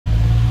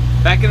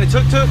Back in the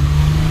tuk-tuk,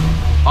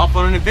 off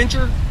on an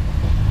adventure.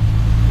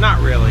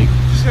 Not really.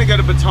 Just gonna go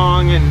to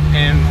Patong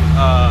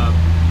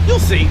and you'll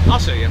see. I'll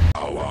show you.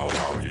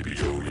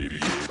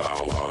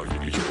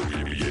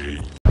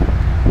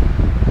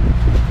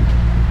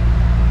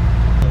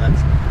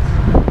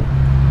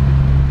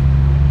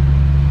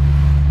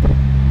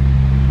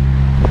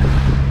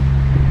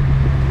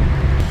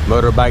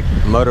 Motorbike,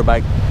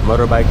 motorbike,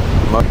 motorbike,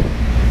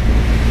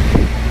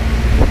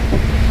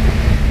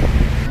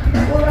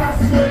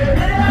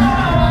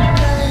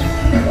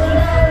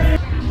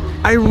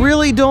 I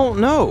really don't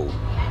know.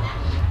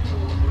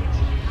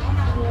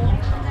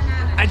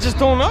 I just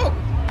don't know.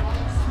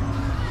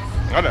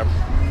 Whatever.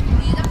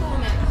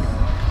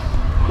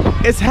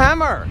 It's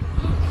hammer.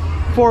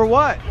 For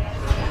what?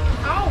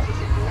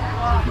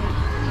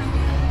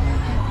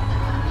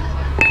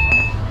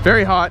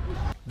 Very hot.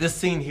 This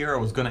scene here I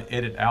was gonna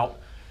edit out,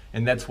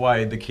 and that's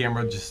why the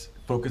camera just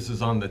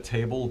focuses on the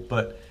table,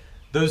 but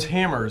those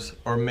hammers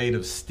are made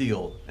of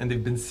steel and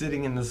they've been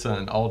sitting in the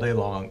sun all day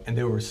long and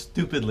they were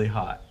stupidly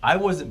hot. I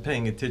wasn't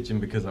paying attention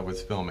because I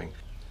was filming.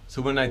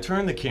 So when I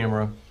turned the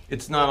camera,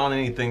 it's not on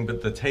anything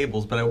but the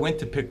tables, but I went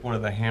to pick one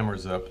of the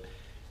hammers up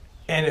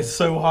and it's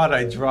so hot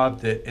I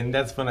dropped it, and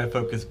that's when I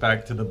focused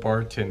back to the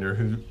bartender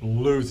who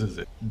loses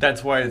it.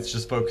 That's why it's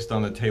just focused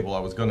on the table. I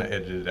was gonna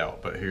edit it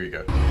out, but here you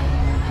go.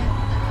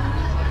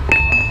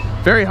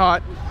 Very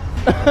hot.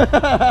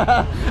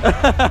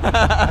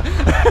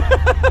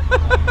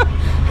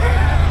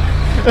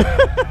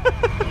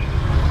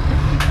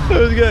 It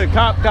was good.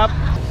 Cop.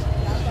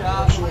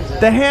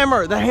 The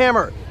hammer,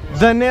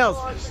 the nails.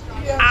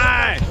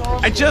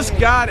 I just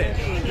got it.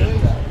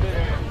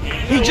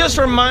 He just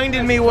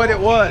reminded me what it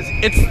was.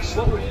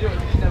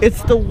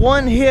 It's the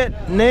one hit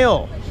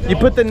nail. You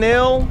put the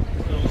nail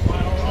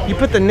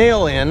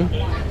in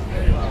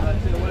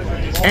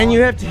and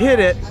you have to hit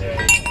it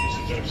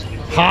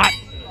hot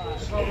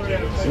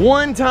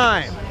one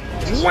time.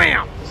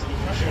 Wham!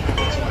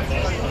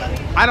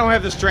 I don't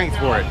have the strength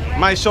for it.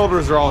 My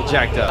shoulders are all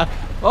jacked up.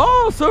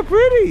 Oh, so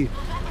pretty.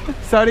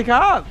 Saudi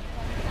Cop.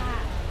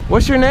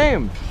 What's your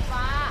name?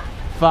 Fa.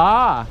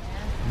 Fa.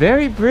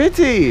 Very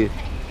pretty.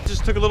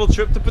 Just took a little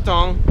trip to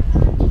Patong.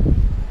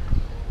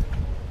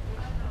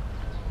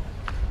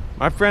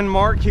 My friend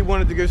Mark, he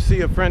wanted to go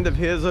see a friend of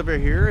his over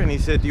here, and he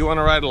said, do you want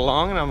to ride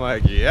along? And I'm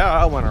like, yeah,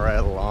 I want to ride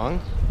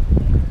along.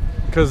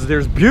 Because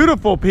there's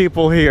beautiful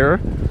people here.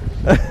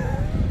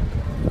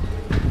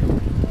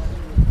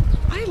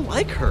 I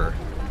like her.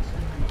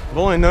 I've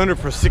only known her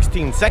for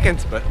 16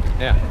 seconds, but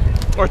yeah.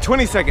 Or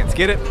 20 seconds,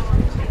 get it?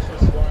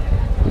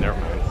 Never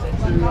mind.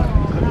 10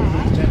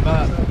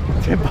 baht.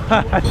 10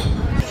 baht.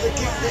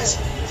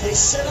 He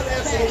sent it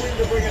out for the wind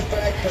to bring it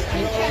back, but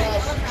not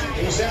enough.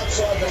 He's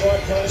outside the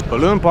right place.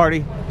 Balloon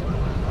party.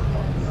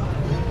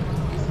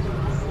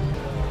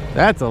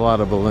 That's a lot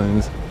of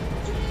balloons.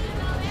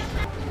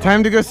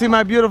 Time to go see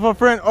my beautiful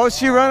friend. Oh,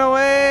 she ran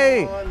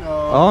away. Oh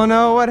no. Oh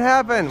no, what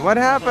happened? What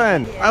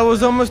happened? I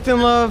was almost in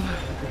love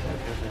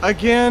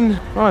again.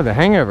 Oh, the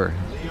hangover.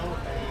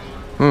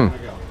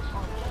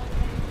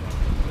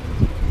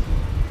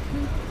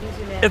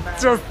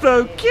 It's just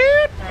so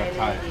cute.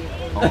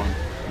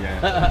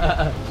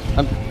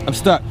 I'm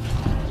stuck.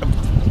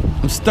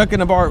 I'm stuck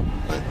in a bar.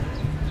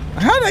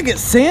 How did I get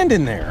sand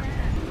in there?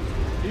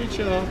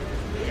 Future.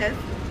 Yes.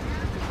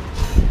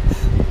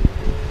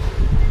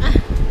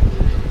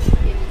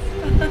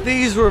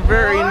 These were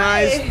very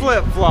nice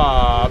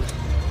flip-flops.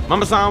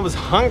 Mama-san was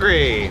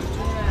hungry.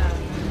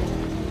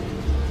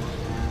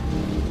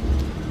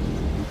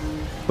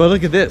 But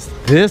look at this.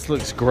 This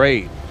looks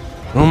great.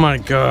 Oh my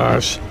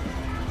gosh.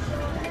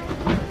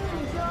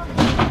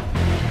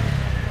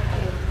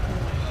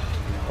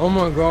 Oh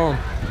my god.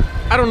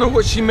 I don't know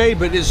what she made,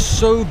 but it's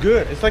so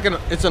good. It's like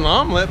it's an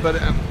omelet, but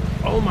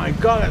oh my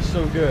god, that's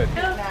so good. You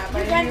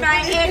can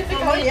buy eggs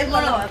for me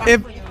tomorrow.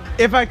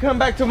 If I come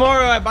back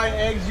tomorrow, I buy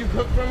eggs you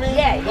cook for me?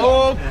 Yeah.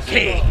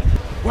 Okay.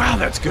 Wow,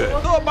 that's good.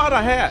 How about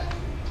a hat?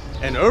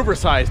 An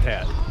oversized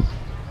hat.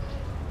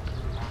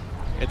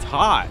 It's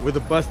hot with a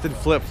busted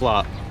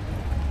flip-flop.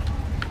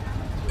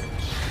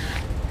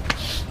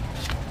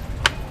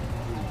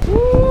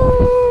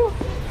 Woo!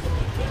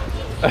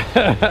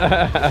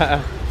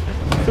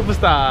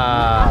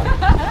 Superstar.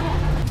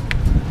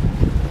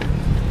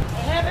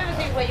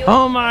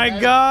 Oh my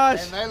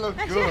gosh. And they look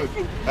good.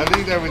 I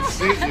think they would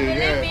suit you,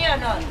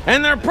 yeah.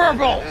 And they're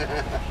purple.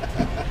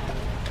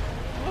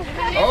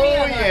 Oh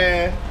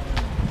yeah.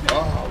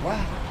 Oh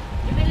wow.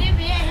 You believe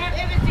me? I have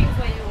everything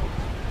for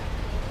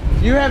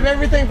you. You have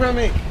everything from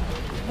me.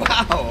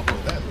 Wow.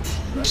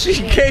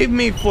 She gave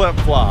me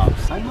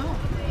flip-flops. I know.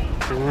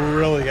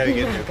 Really gotta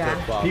get new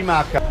flip-flops.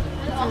 Pimaka.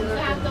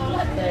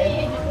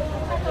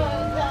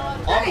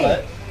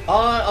 Omelet?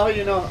 Oh,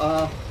 you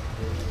know,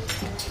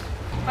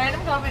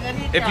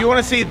 If you want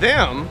to see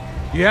them,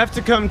 you have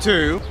to come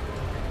to.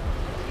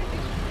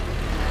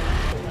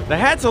 The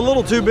hat's a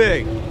little too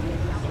big,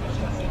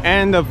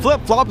 and the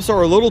flip-flops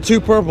are a little too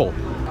purple.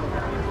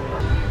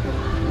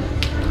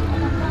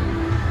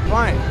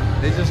 Fine,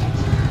 they just.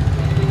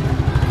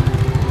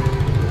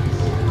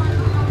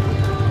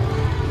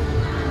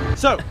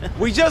 So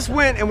we just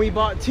went and we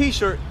bought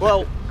t-shirt.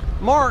 Well,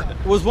 Mark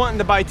was wanting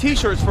to buy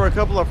t-shirts for a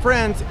couple of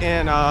friends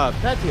in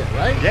Pattaya,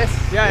 right? Yes.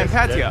 Yeah, yes, in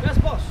Pattaya.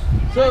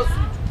 yes. So,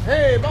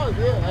 hey, boss,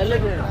 yeah, I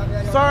live here.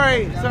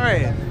 Sorry.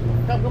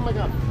 Come.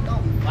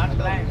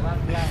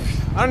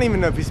 I don't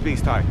even know if he speaks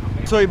Thai.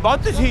 So he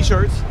bought the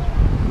t-shirts,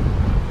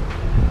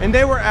 and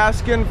they were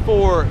asking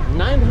for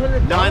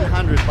 900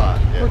 baht.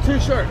 Yeah. for 2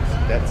 shirts.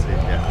 That's it,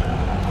 yeah.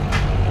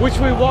 Which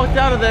we walked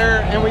out of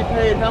there and we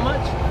paid how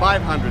much?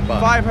 500 baht.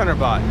 500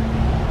 baht.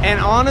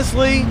 And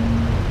honestly,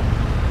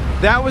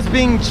 that was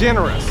being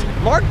generous.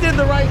 Mark did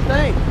the right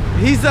thing.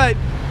 He's like,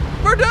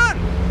 we're done.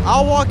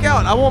 I'll walk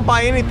out. I won't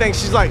buy anything.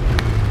 She's like,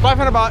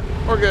 500 baht,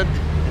 we're good.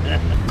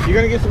 You're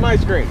gonna get some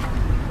ice cream.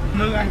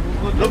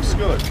 Looks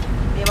good.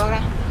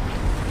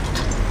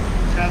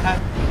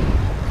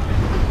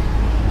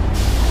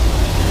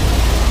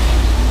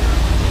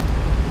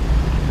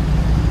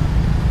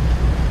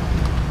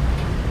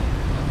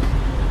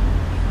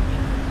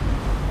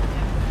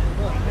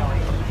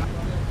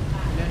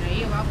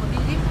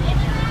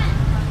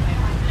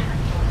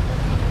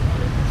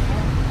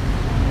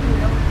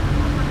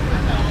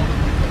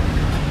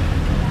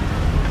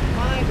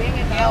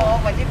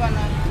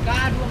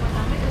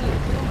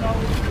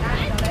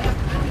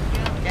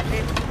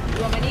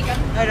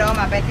 Rồi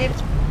mà bé tiếp.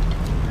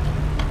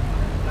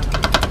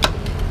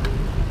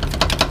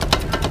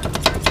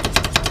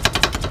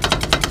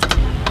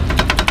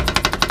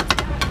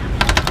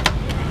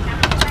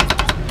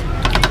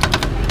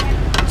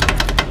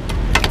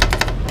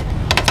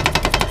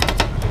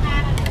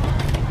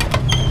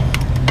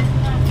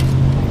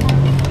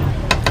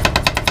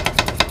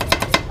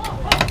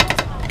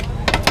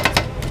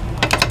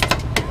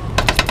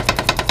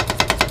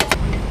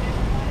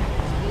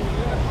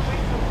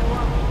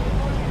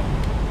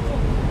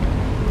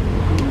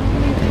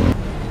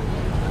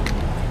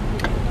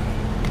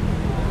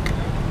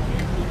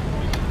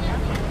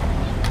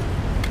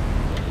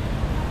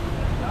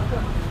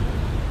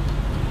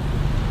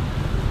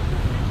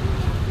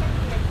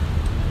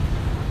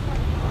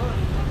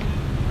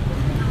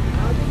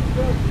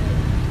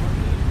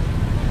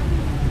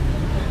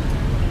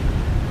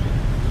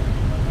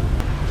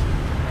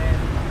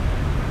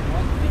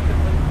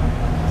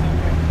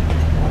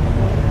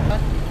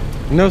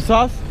 No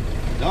sauce?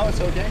 No, it's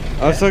okay.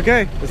 Oh, it's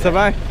okay. It's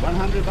alright.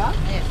 100 baht?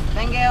 Yes,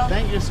 thank you.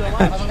 Thank you so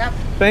much.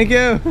 Thank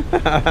you.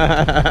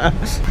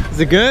 Is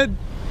it good?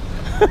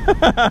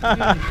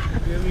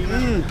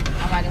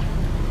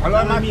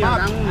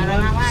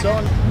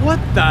 So, What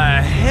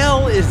the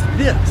hell is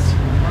this?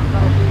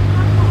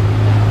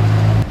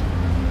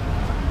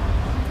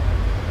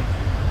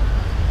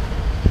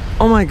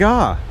 Oh my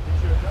god.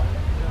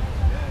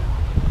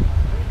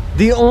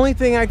 The only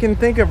thing I can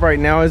think of right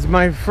now is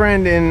my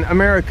friend in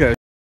America,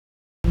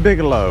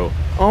 Bigelow.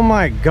 Oh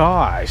my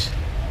gosh.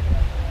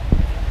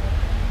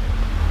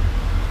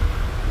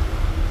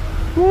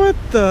 What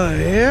the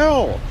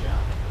hell?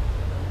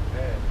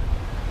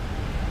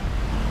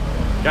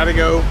 Gotta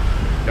go.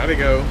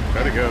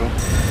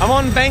 I'm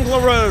on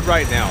Bangkok Road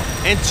right now.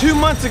 And 2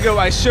 months ago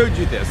I showed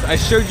you this. I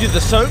showed you the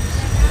soaps.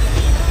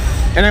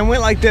 And I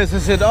went like this. I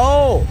said,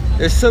 oh,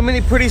 there's so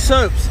many pretty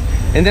soaps.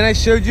 And then I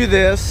showed you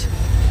this.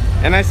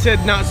 And I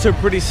said, not so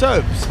pretty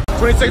soaps.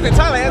 22nd in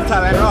Thailand,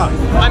 Thailand Rob.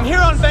 I'm here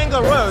on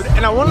Bangkok Road,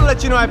 and I want to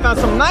let you know I found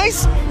some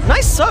nice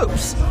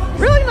soaps.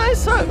 Really nice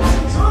soaps.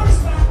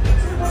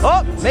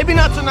 Oh, maybe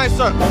not so nice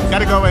soap.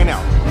 Gotta go away now.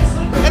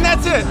 And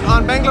that's it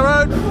on Bangkok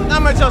Road.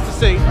 Not much else to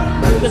see.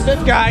 Just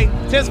this guy,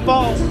 it's his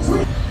fault.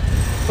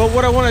 But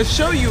what I want to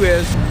show you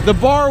is the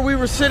bar we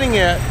were sitting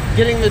at,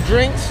 getting the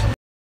drinks,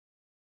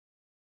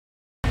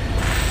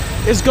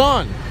 is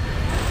gone.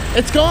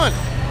 It's gone.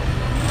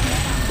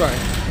 Sorry.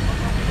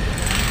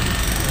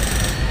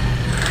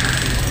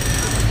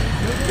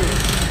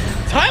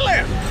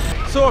 Thailand!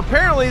 So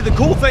apparently the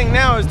cool thing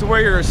now is to wear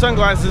your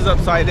sunglasses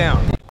upside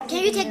down.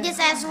 Can you take this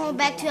asshole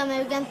back to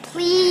America,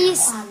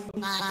 please?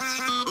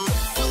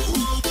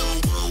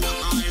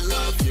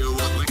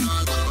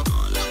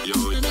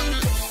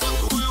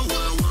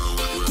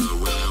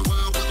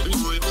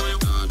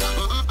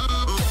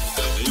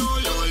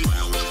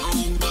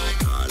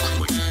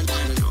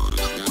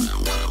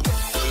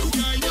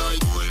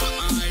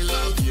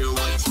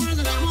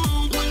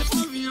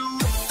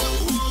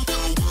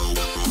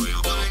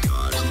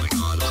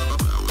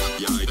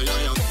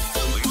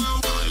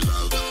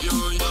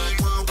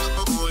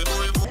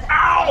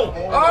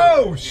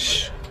 Oh,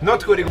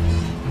 not good. You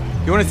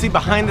want to see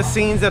behind the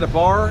scenes at a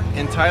bar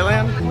in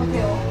Thailand?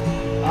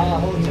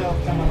 Hotel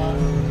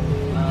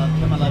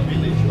Kamala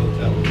Village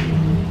Hotel.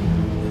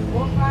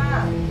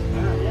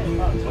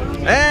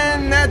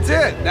 And that's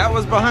it. That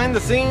was behind the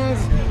scenes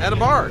at a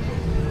bar.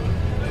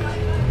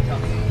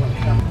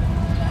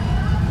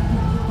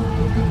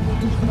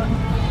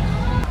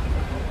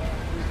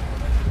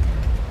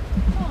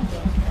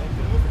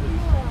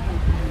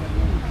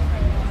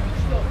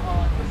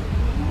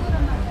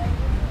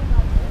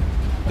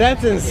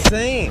 That's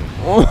insane.